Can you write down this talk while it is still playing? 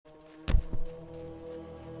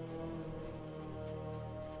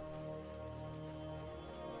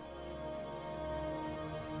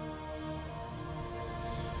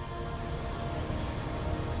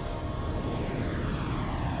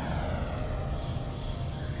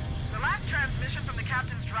transmission from the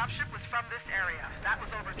captain's dropship was from this area. That was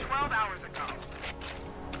over 12 hours ago.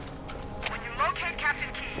 When you locate Captain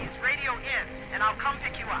Keyes, radio in, and I'll come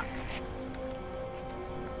pick you up.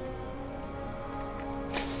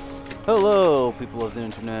 Hello, people of the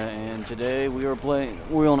internet, and today we're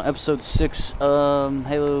on episode 6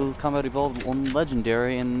 Halo Combat Evolved on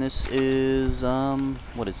Legendary, and this is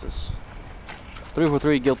what is this?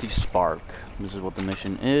 343 Guilty Spark. This is what the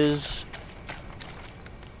mission is.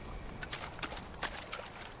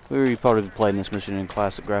 We're probably playing this mission in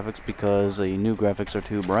classic graphics because the new graphics are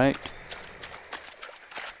too bright.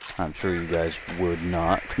 I'm sure you guys would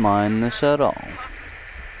not mind this at all.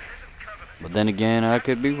 But then again, I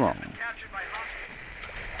could be wrong.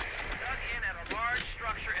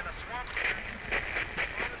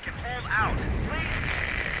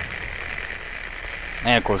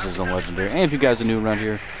 And of course, this is on Legendary. And if you guys are new around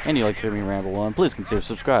here and you like to hear me ramble on, please consider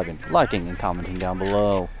subscribing, liking, and commenting down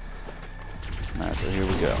below. Alright, so here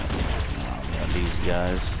we go. We got these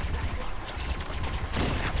guys.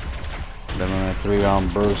 Then on a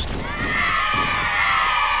 3-round burst.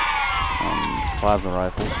 Plasma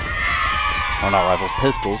rifles. Or not rifles,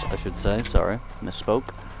 pistols, I should say. Sorry,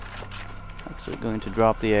 misspoke. Actually going to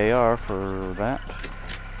drop the AR for that.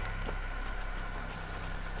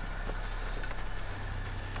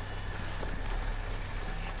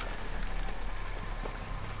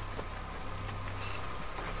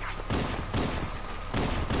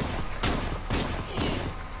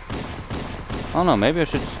 I don't know, maybe I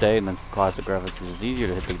should stay in the classic graphics because it's easier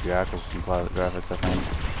to hit the jackals in classic graphics, I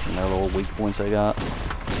think. And their little weak points they got.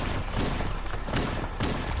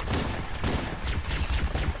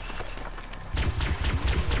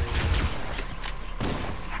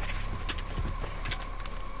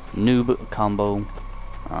 Noob combo.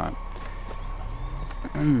 Alright.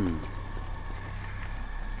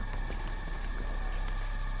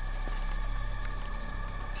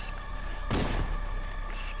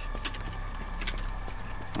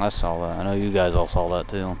 I saw that. I know you guys all saw that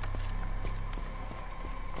too.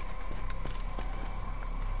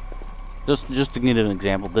 Just to give an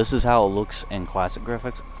example, this is how it looks in classic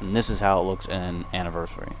graphics, and this is how it looks in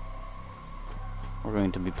Anniversary. We're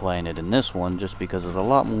going to be playing it in this one just because it's a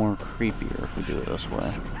lot more creepier if we do it this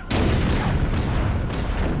way.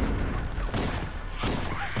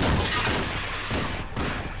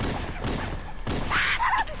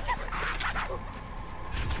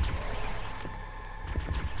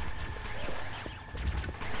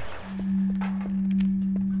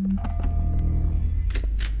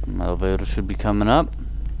 Elevator should be coming up.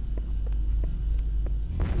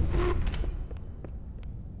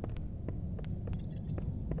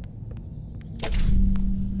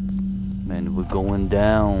 And we're going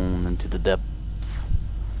down into the depth.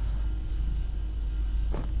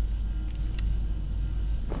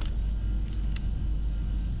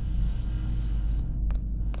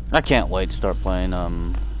 I can't wait to start playing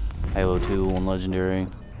Halo 2 on Legendary.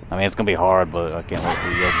 I mean, it's gonna be hard, but I can't wait for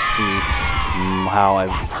you guys to see how I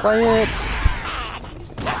play it.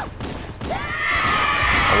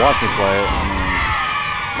 Or watch me play it. I mean,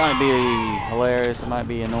 it might be hilarious, it might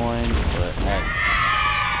be annoying, but hey,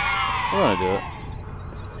 we're gonna do it.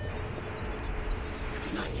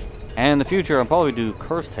 And in the future, I'll probably do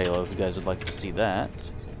Cursed Halo if you guys would like to see that.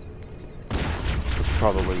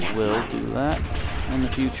 Probably will do that in the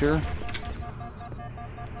future.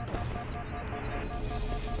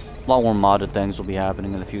 A lot more modded things will be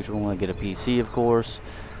happening in the future when I get a PC, of course.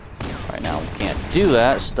 Right now, we can't do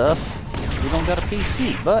that stuff. We don't got a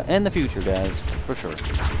PC, but in the future, guys, for sure.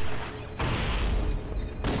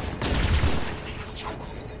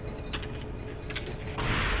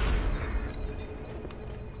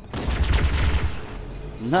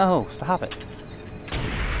 No, stop it.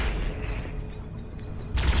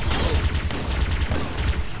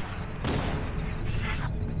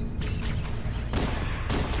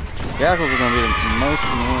 Jackals are going to be the most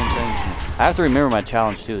annoying thing. I have to remember my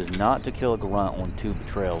challenge too is not to kill a grunt on 2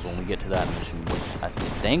 betrayals when we get to that mission, which I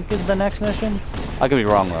think is the next mission. I could be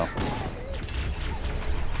wrong though.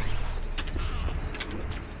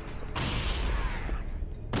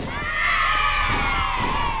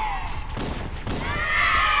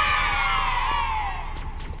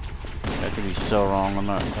 That could be so wrong. I'm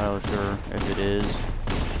not entirely sure if it is.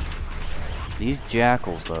 These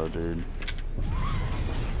jackals though, dude.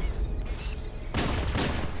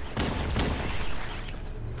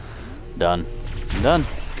 Done. Done.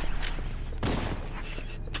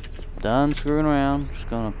 Done screwing around. Just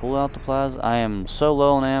gonna pull out the plasma. I am so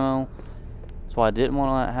low on ammo. That's why I didn't want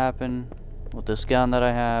to let it happen with this gun that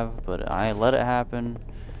I have, but I let it happen.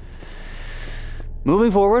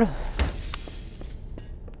 Moving forward.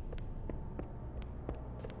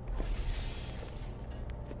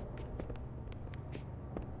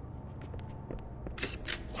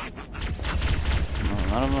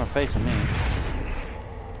 facing me.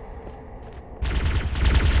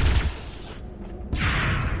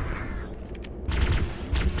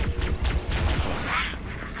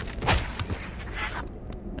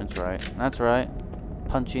 That's right. That's right.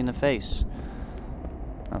 Punch you in the face.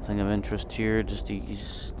 Nothing of interest here. Just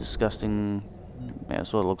these disgusting. Yeah,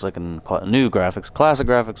 that's what it looks like in new graphics. Classic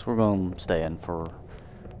graphics. We're going to stay in for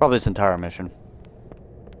probably this entire mission.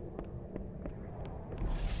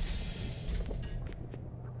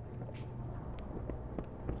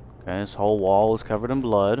 Okay, this whole wall is covered in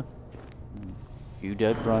blood. A few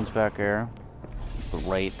dead grunts back there.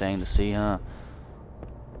 Great thing to see, huh?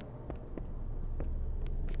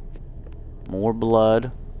 More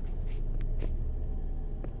blood.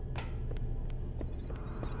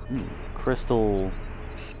 Crystals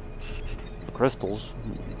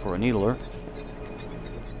for a needler.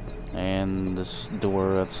 And this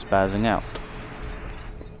door that's spazzing out.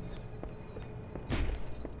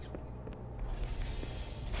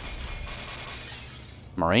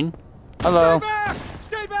 Marine? Hello. Stay back!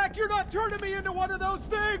 Stay back! You're not turning me into one of those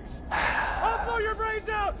things! I'll blow your brains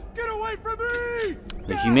out! Get away from me!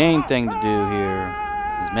 The humane thing to do here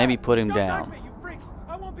is maybe put him Don't down. touch me, you freaks!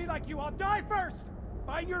 I won't be like you. I'll die first!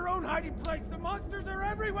 Find your own hiding place. The monsters are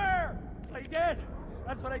everywhere! Play dead.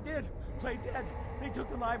 That's what I did. Play dead. They took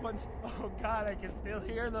the live ones. Oh God, I can still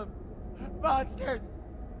hear them. Monsters!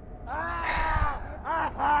 Ah!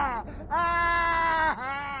 Ah!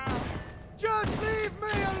 Ah! Just leave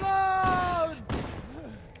me alone!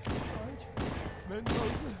 Sarge,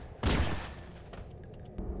 Mendoza.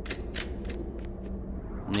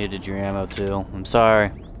 Needed your ammo too. I'm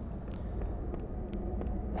sorry.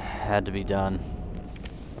 Had to be done.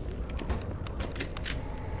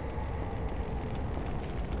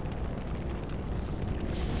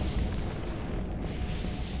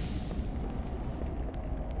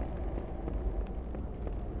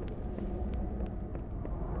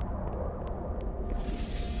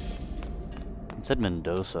 It said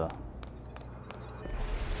Mendoza.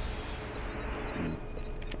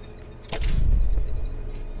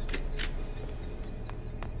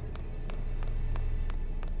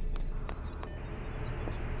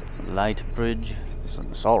 Light bridge. There's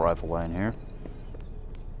an assault rifle lying here.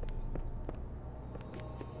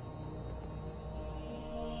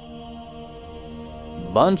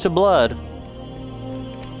 Bunch of blood.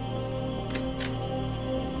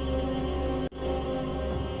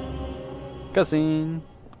 Cutscene.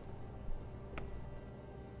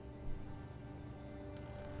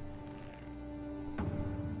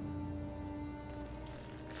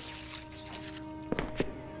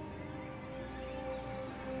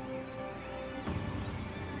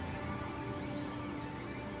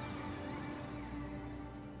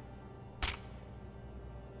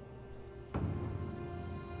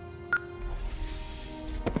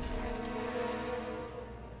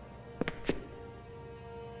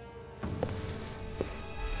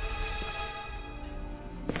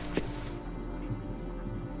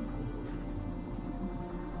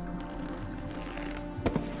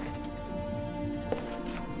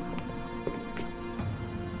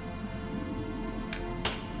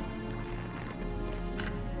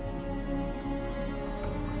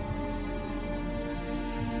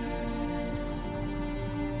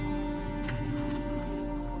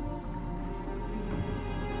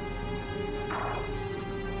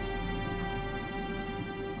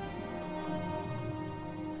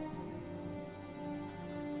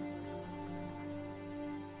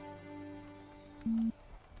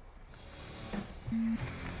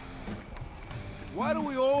 Why do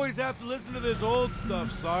we always have to listen to this old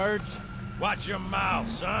stuff, Sarge? Watch your mouth,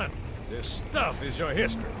 son. This stuff is your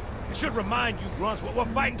history. It should remind you grunts what we're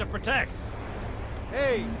fighting to protect.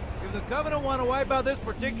 Hey, if the Covenant want to wipe out this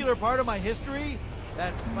particular part of my history,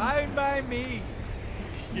 that's fine by me.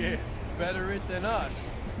 Yeah, better it than us.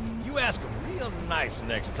 You ask them real nice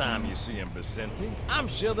next time you see them, Vicente. I'm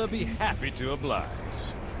sure they'll be happy to oblige.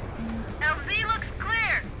 LZ looks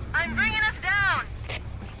clear. I'm bringing us down.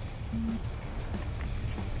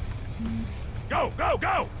 Go, go,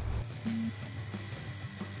 go!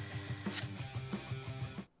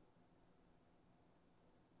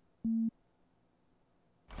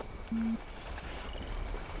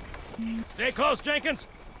 Stay close, Jenkins!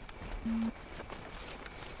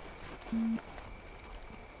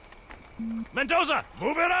 Mendoza,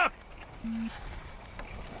 move it up!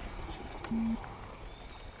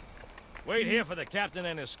 Wait here for the captain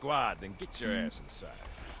and his squad, then get your ass inside.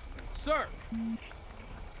 Sir!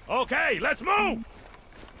 Okay, let's move!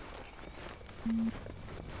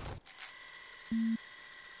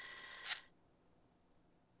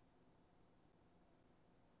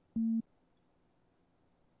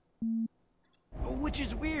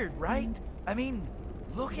 is weird, right? I mean,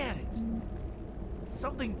 look at it.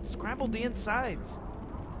 Something scrambled the insides.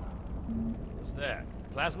 What's that?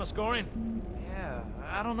 Plasma scoring? Yeah,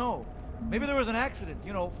 I don't know. Maybe there was an accident,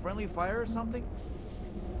 you know, friendly fire or something?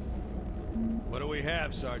 What do we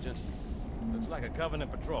have, Sergeant? Looks like a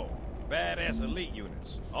Covenant patrol. Badass elite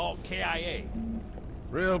units. All KIA.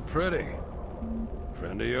 Real pretty.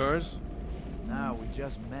 Friend of yours? Nah, we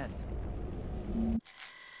just met.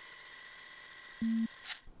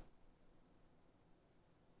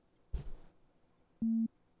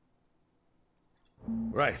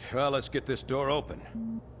 Right, well, let's get this door open.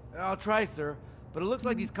 I'll try, sir. But it looks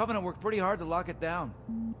like these Covenant worked pretty hard to lock it down.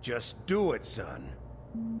 Just do it, son.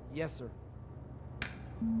 Yes, sir.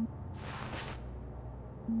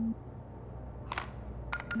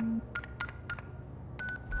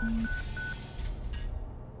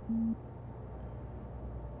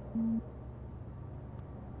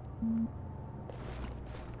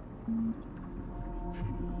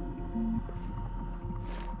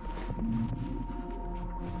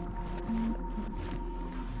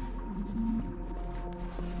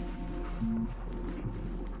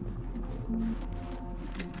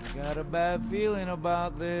 Got a bad feeling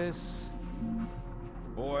about this.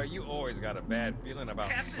 Boy, you always got a bad feeling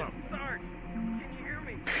about something. Sarge, can you hear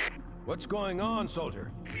me? What's going on,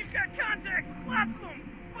 soldier? We've got contacts, lots of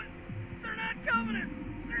them, but they're not Covenant.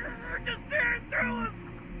 They're just tearing through us.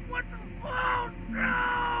 What's oh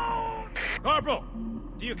no! Corporal,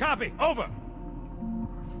 do you copy? Over.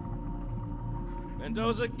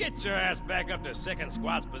 Mendoza, get your ass back up to second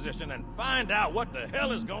squad's position and find out what the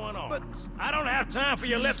hell is going on. But I don't have time for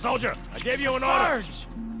your lip, soldier. I gave you an order. Sarge,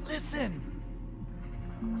 listen.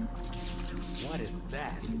 What is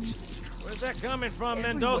that? Where's that coming from,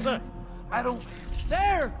 Everywhere. Mendoza? I don't.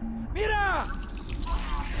 There! Mira!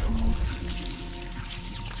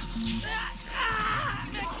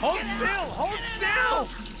 Hold still! Hold still!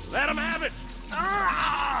 Let him have it.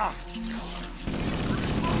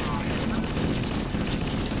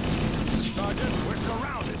 Sergeant, we're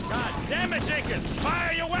surrounded. God damn it, Jenkins!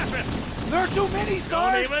 Fire your weapon! There are too many, Don't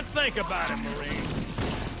Sarge! even think about it, Marine.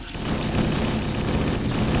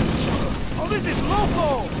 Oh, this is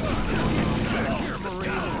local!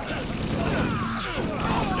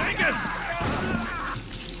 Jenkins!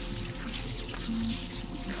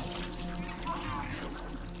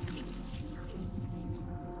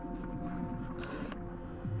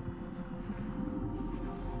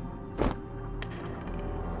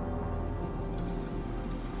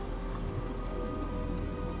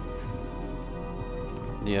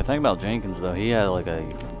 Yeah, think about Jenkins though. He had like a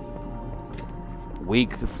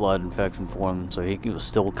weak flood infection form, so he was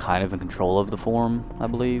still kind of in control of the form, I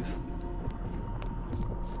believe.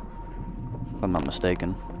 If I'm not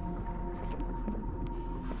mistaken.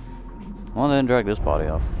 Well, then drag this body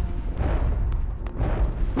off.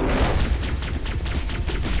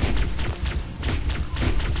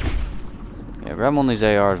 Yeah, grabbing one of these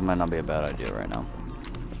ARs might not be a bad idea right now.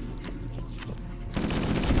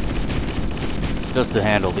 Just to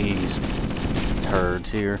handle these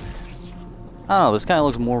turds here. I don't know, this kind of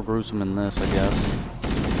looks more gruesome than this, I guess.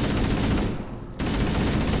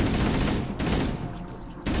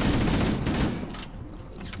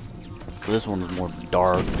 This one's more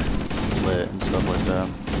dark lit and stuff like that.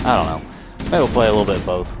 I don't know. Maybe we'll play a little bit of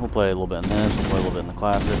both. We'll play a little bit in this, we'll play a little bit in the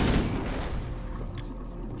classic.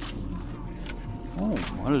 Oh,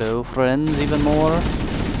 hello friends, even more.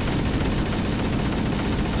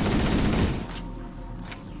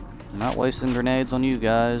 Not wasting grenades on you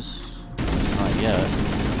guys. Not yet.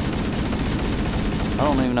 I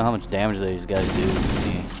don't even know how much damage these guys do to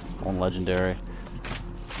me on Legendary.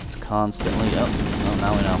 It's constantly up. Oh,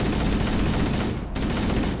 now we know.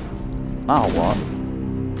 Not a lot.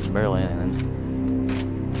 Barely anything.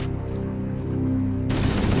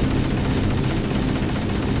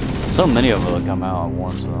 So many of them come out at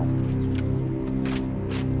once, though.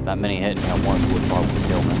 That many hitting me at once would probably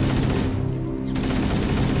kill me.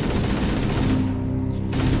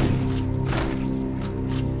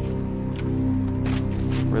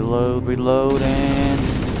 Reload, reload, and...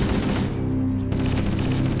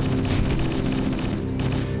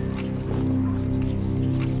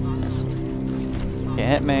 Can't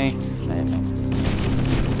hit me. Can't hit me.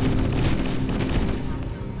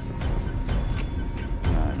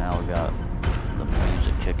 Alright, now we got the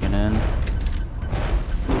music kicking in.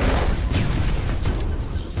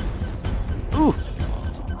 Ooh!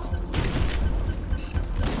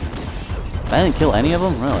 I didn't kill any of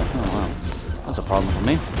them? Really? Oh, wow. That's a problem for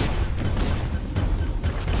me.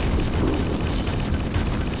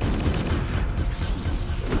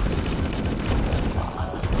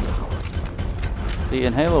 See,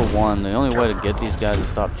 in Halo 1, the only way to get these guys to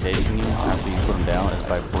stop chasing you after you put them down is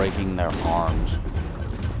by breaking their arms.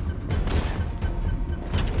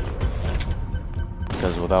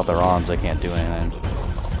 Because without their arms, they can't do anything.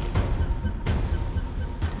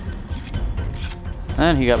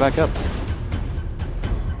 And he got back up.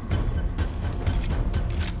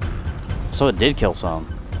 So it did kill some.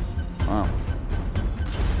 Wow.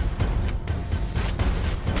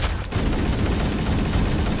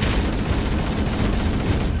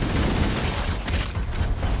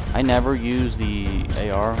 I never use the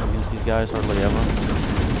AR against these guys, hardly ever.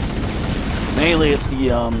 Mainly it's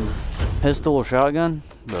the pistol or shotgun,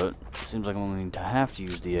 but it seems like I'm going to have to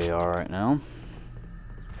use the AR right now.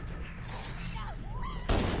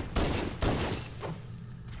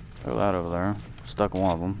 Throw that over there. Stuck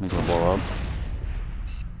one of them. He's going to blow up.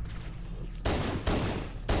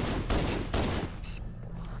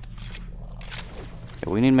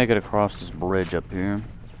 Okay, we need to make it across this bridge up here,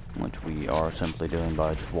 which we are simply doing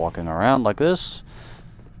by just walking around like this,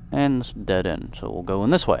 and it's dead end, so we'll go in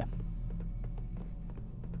this way.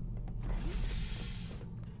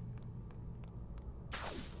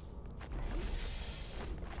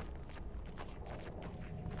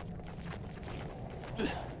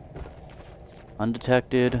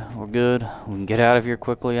 Undetected, we're good. We can get out of here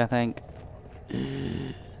quickly, I think.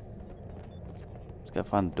 Just gotta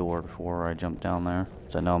find the door before I jump down there,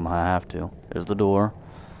 because I know I have to. There's the door.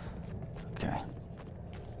 Okay.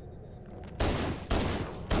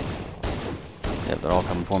 Yep, they're all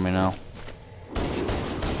coming for me now.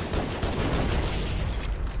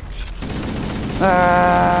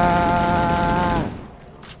 Ah!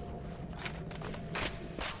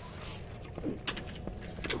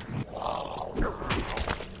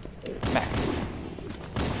 Back.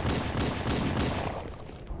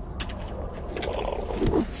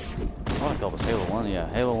 I want to call this Halo 1. Yeah,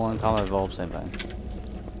 Halo 1, Combat Evolved, same thing.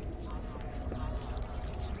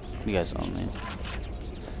 You guys know me.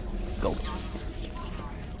 Go.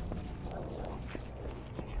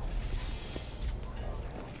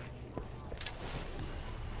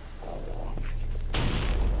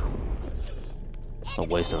 A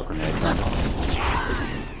waste of a grenade.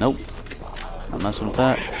 Nope. I'm messing with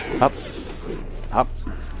that. Hop. Hop.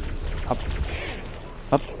 Hop.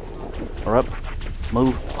 Up. Or up.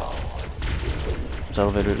 Move. This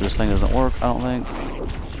elevator, this thing doesn't work, I don't think.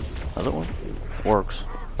 Does it work? It works.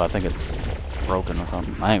 But I think it's broken or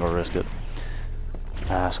something. I ain't gonna risk it.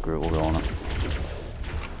 Ah, screw it, we'll go on it.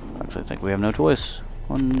 Actually, I think we have no choice.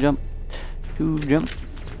 1 jump. 2 jump.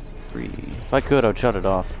 3. If I could, I'd shut it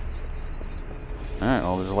off. Alright,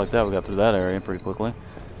 well, just like that, we got through that area pretty quickly.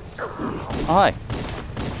 Oh, hi.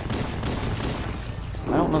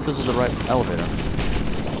 I don't know if this is the right elevator.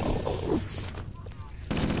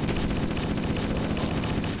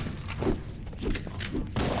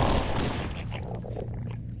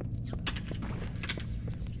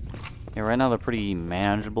 Yeah, right now they're pretty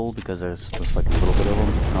manageable because there's just like a little bit of them.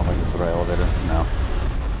 I don't think it's the right elevator. No.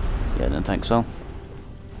 Yeah, I didn't think so.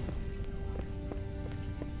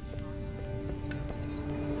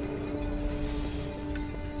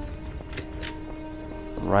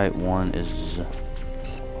 The right one is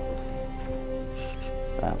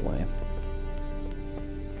that way.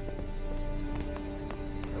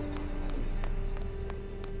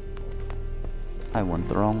 I went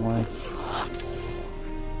the wrong way.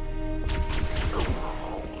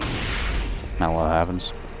 Now what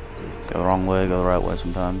happens? Go the wrong way, go the right way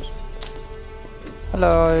sometimes.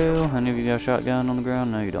 Hello! Any of you got a shotgun on the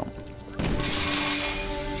ground? No, you don't.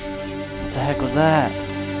 What the heck was that?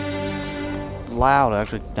 Loud,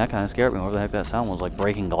 actually, that kind of scared me. Whatever the heck that sound was, like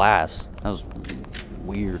breaking glass. That was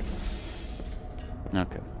weird.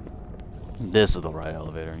 Okay. This is the right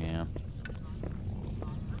elevator, yeah.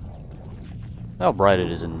 How bright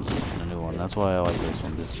it is in the new one. That's why I like this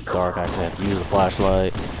one. It's dark, I actually have to use a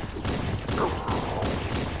flashlight.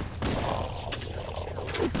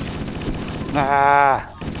 Ah!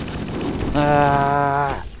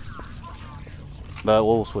 Ah! But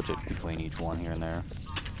we'll switch it between each one here and there.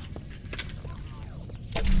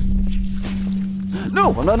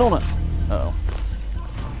 No! I'm not doing it! Uh-oh.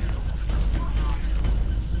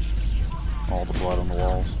 All the blood on the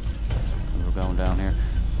walls. We're going down here.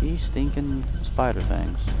 These stinking spider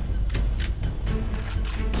things.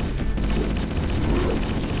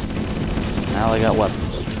 Now they got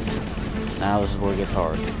weapons. Now this is where it gets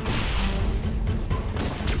hard.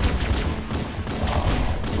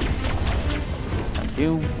 Thank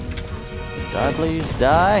you. Die, please.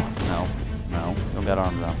 Die! No. No. Don't got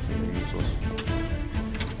arms out. You're useless.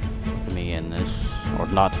 To me in this. Or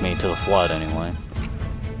not to me, to the flood anyway.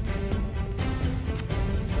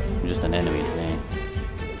 You're just an enemy to me.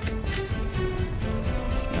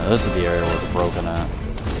 Now, this is the area where it's broken at.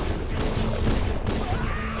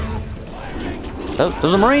 Oh,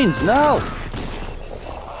 there's the Marines! No!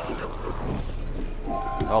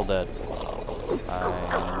 All dead.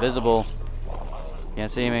 I'm invisible.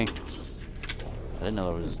 Can't see me. I didn't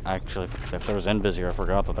know there was actually, if there was invis here, I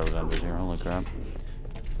forgot that there was invis here. Holy crap.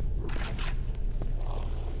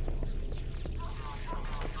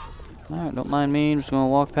 Alright, don't mind me. I'm just gonna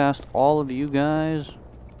walk past all of you guys.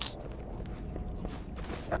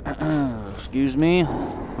 Excuse me.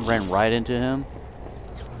 I ran right into him.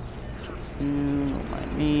 Don't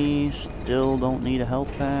mind me. Still don't need a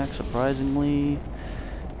health pack, surprisingly.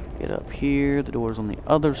 Get up here. The door's on the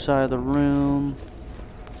other side of the room.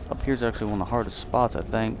 Up here's actually one of the hardest spots, I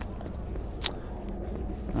think.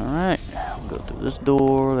 Alright. We'll go through this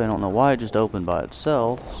door. They don't know why it just opened by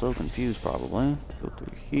itself. So confused, probably. Go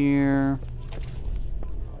through here.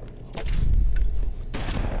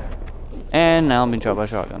 And now I'm being shot by a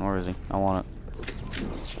shotgun. Where is he? I want it.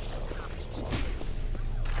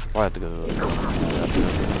 Oh, I have to go to the...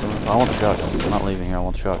 I want the shotgun. I'm not leaving here. I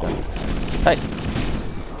want the shotgun. Hey!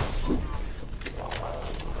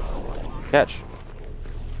 Catch.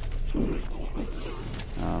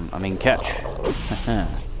 I mean catch.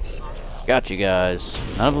 Got you guys.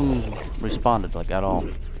 None of them responded, like, at all.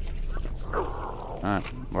 Alright,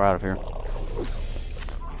 we're out of here.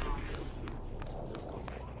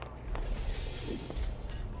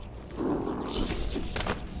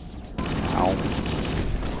 Ow.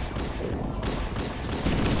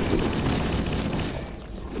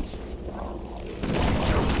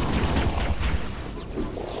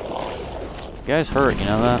 You guys hurt, you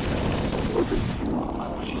know that?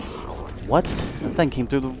 What? That thing came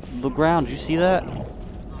through the ground. Did you see that?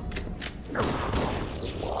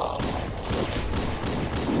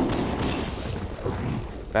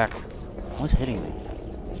 Back. What's hitting me?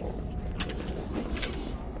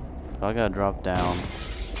 So I gotta drop down.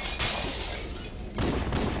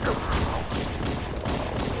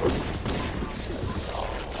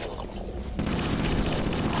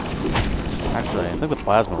 Actually, I think the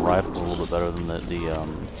plasma rifle is a little bit better than the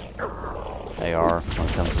AR when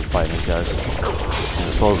it comes to fighting these guys. And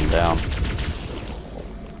it slows them down.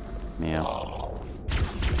 Yeah.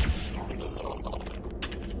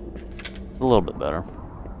 It's a little bit better.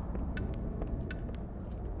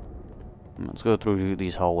 Let's go through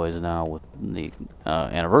these hallways now with the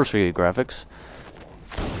anniversary graphics.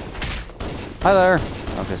 Hi there!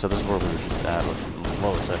 Okay, so this is where we were just at with the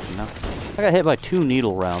lower section now. I got hit by 2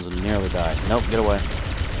 needle rounds and nearly died. Nope, get away.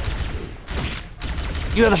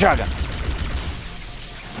 You have the shotgun!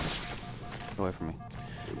 Get away from me.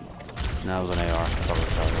 No, it was an AR. I thought it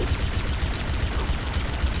was a shotgun.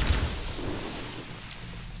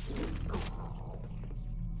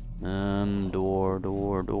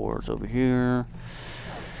 Doors over here.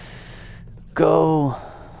 Go!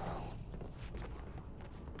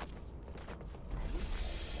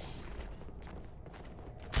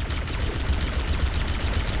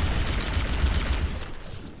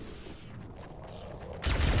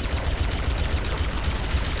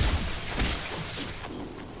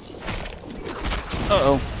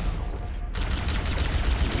 Uh-oh.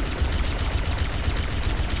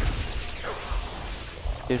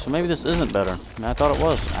 Okay, so maybe this isn't better. I thought it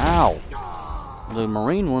was. Ow! The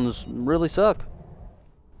Marine ones really suck.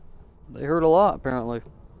 They hurt a lot, apparently.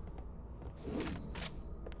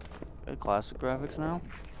 Okay, classic graphics now.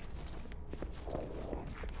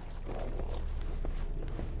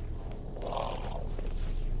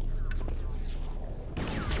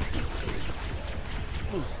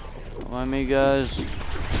 Don't mind me, guys.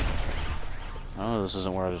 I know this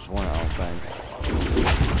isn't where I just went, I don't think.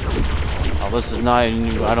 Oh, this is not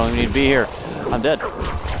even, I don't even need to be here. I'm dead.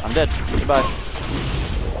 I'm dead. Goodbye.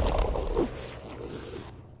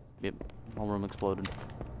 Yep, whole room exploded.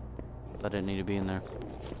 I didn't need to be in there.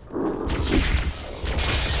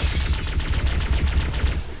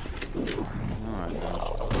 Alright then.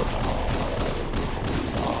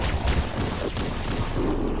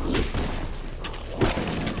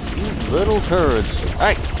 You little turds.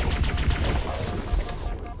 Hey!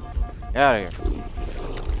 Get out of here.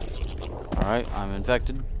 Alright, I'm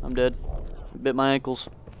infected. I'm dead. Bit my ankles.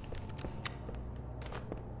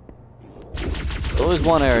 Always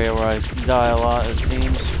one area where I die a lot, it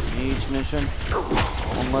seems, in each mission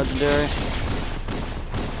on Legendary.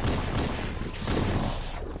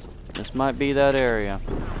 This might be that area.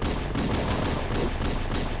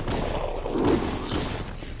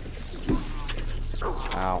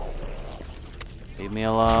 Ow. Leave me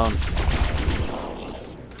alone.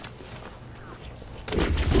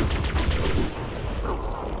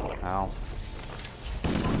 Ow.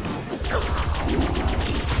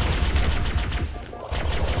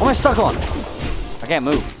 What am I stuck on? I can't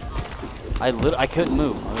move. I couldn't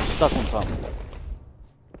move. I was stuck on something.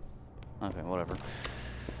 Okay, whatever.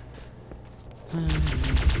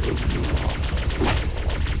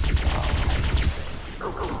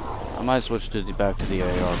 I might switch back to the AR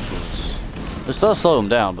because this does slow them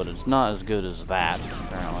down, but it's not as good as that,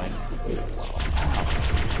 apparently.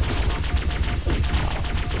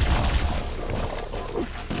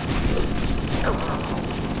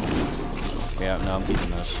 Yeah, no, I'm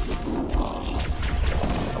keeping this.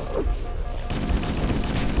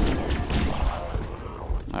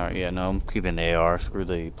 Alright, yeah, no, I'm keeping the AR. Screw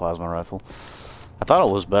the plasma rifle. I thought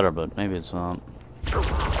it was better, but maybe it's not.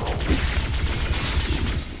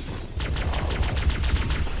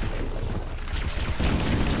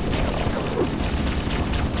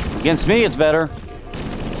 Against me, it's better.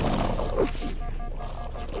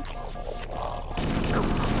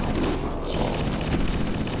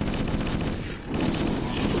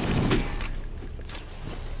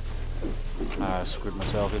 I screwed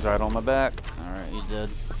myself. He's right on my back. Alright, he's dead.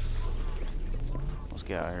 Let's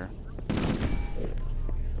get out of here.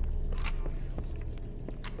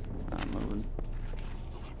 I'm moving.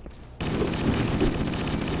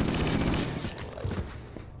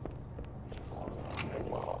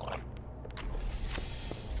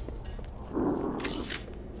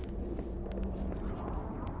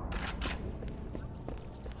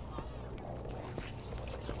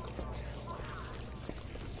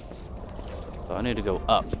 So I need to go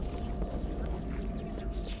up.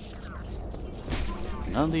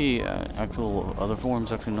 None of the actual other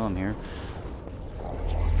forms actually know I'm here.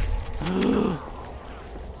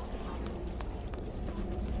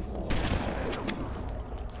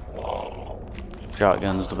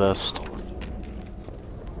 Shotgun's the best.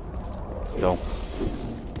 Go.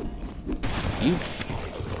 You.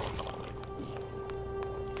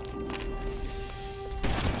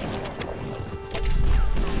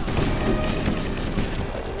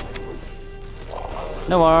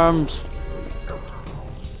 No arms.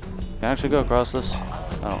 Can I actually go across this?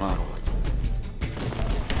 I don't know.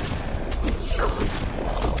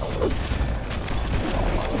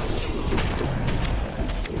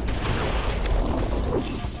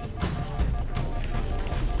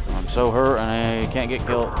 I'm so hurt and I can't get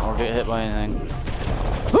killed or get hit by anything.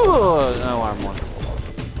 Ooh, no arm one.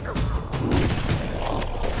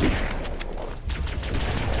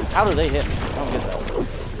 How do they hit me? I don't get that.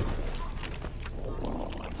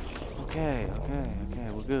 Okay,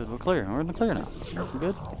 we're good. We're clear. We're in the clear now. We're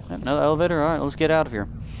good. Another elevator. All right, let's get out of here.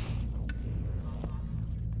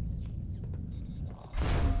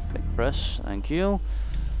 Okay, press. Thank you.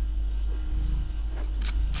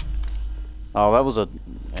 Oh, that was a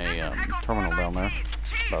terminal down there,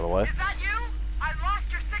 by the way. Is that you? I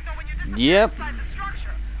lost your signal when you disappeared Yep. inside the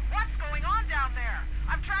structure. What's going on down there?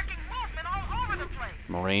 I'm tracking movement all over the place.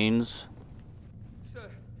 Marines.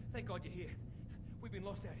 Sir, thank God you're here. We've been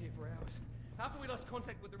lost out here for hours. After we lost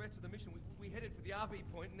contact with the rest of the mission, we headed for the RV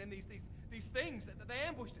point, and then these things, they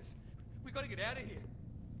ambushed us. We got to get out of here.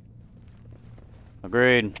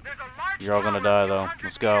 Agreed. There's a large You're all gonna tower die, a few though. hundred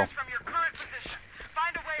Let's go. meters from your current position.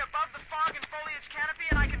 Find a way above the fog and foliage canopy,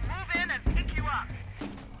 and I can move in and pick you up.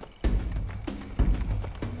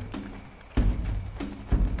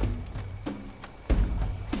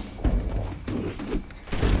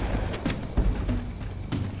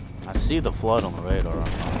 I see the flood on the radar.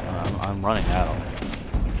 I'm running at them.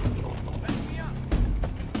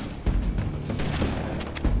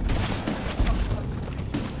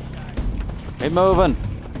 Keep moving.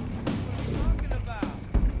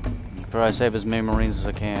 Try to save as many Marines as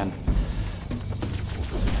I can.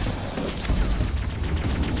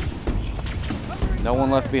 No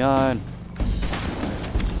one left behind.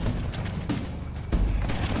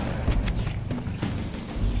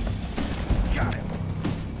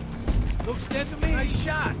 Looks dead to me. Nice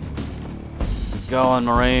shot. Keep going,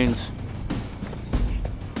 Marines.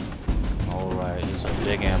 Alright, this is a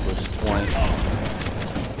big ambush point.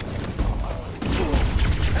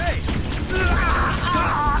 Hey!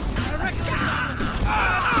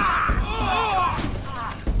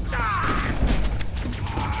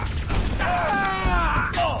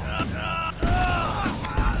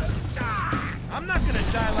 I'm not gonna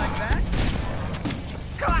die like that.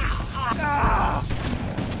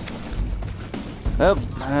 Yep,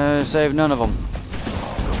 I saved none of them.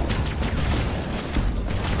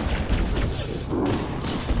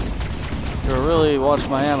 Should really watch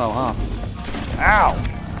my ammo, huh? Ow!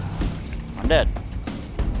 I'm dead.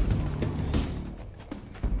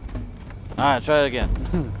 Alright, try it again.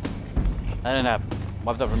 That didn't happen.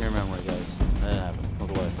 Wiped out from your memory, guys. That didn't happen.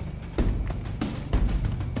 Look away.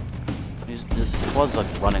 Flood's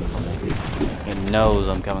like running from me. He knows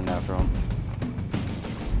I'm coming after him.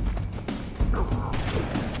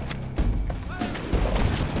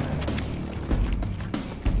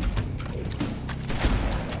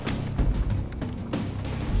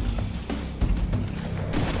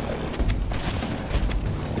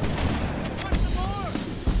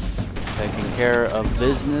 Taking care of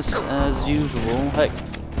business as usual. Hey.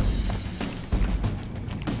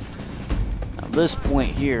 Now this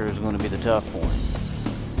point here is going to be the tough point.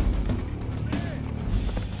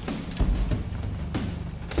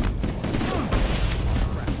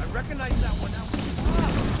 I recognize that one.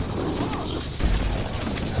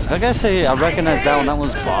 Did I guys say I recognize that one? That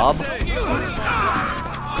was Bob.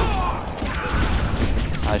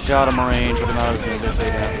 I shot a Marine, but not as good as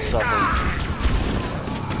they have to suffer.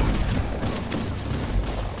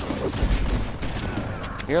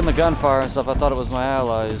 Hearing the gunfire and stuff, I thought it was my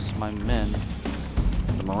allies, my men,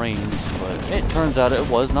 the Marines, but it turns out it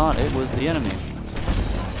was not. It was the enemy.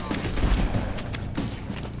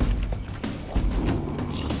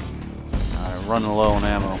 Alright, running low on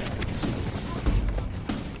ammo.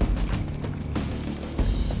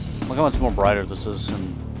 Look how much more brighter this is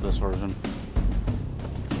in this version.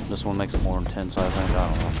 This one makes it more intense, I think. I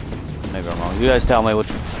don't know. Maybe I'm wrong. You guys tell me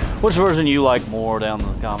which version you like more down in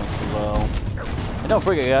the comments below. And don't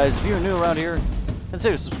forget, guys, if you're new around here,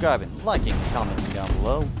 consider subscribing, liking, and commenting down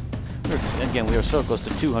below. Again, we are so close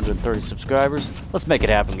to 230 subscribers. Let's make it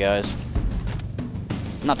happen, guys.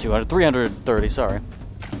 Not 200, 330, sorry. I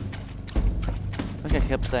think I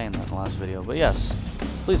kept saying that in the last video, but yes.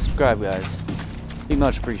 Please subscribe, guys. Be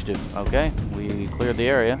much appreciative, okay? We cleared the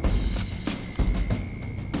area.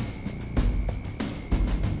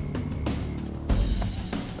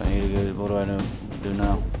 I need to go, what do I do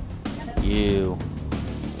now? You.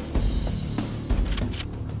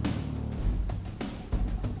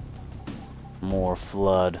 More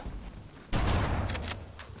flood.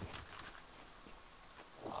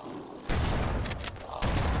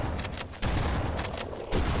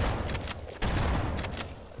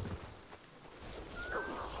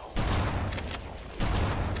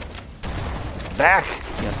 Back!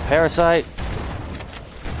 You parasite.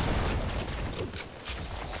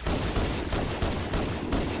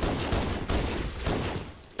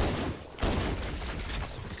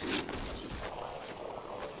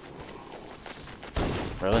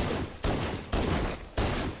 Really?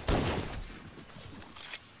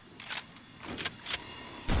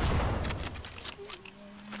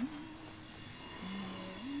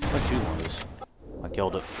 What you want is? I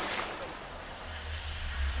killed it.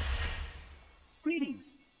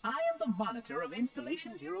 Greetings. I am the monitor of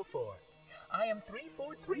Installation 04. I am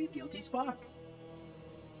 343 Guilty Spark.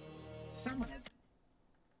 Someone has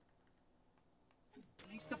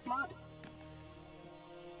released the flood.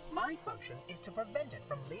 My function is to prevent it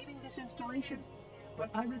from leaving this installation, but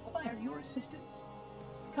I require your assistance.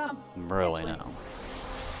 Come. Really now.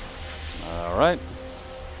 Alright.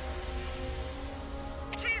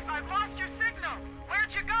 Chief, I've lost your signal.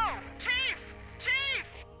 Where'd you go? Chief! Chief!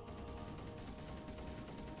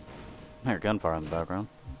 I hear gunfire in the background.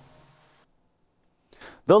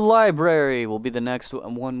 The library will be the next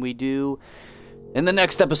one we do in the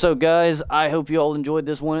next episode, guys. I hope you all enjoyed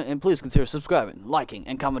this one, and please consider subscribing, liking,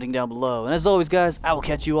 and commenting down below. And as always, guys, I will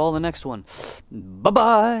catch you all in the next one.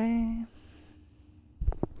 Bye-bye!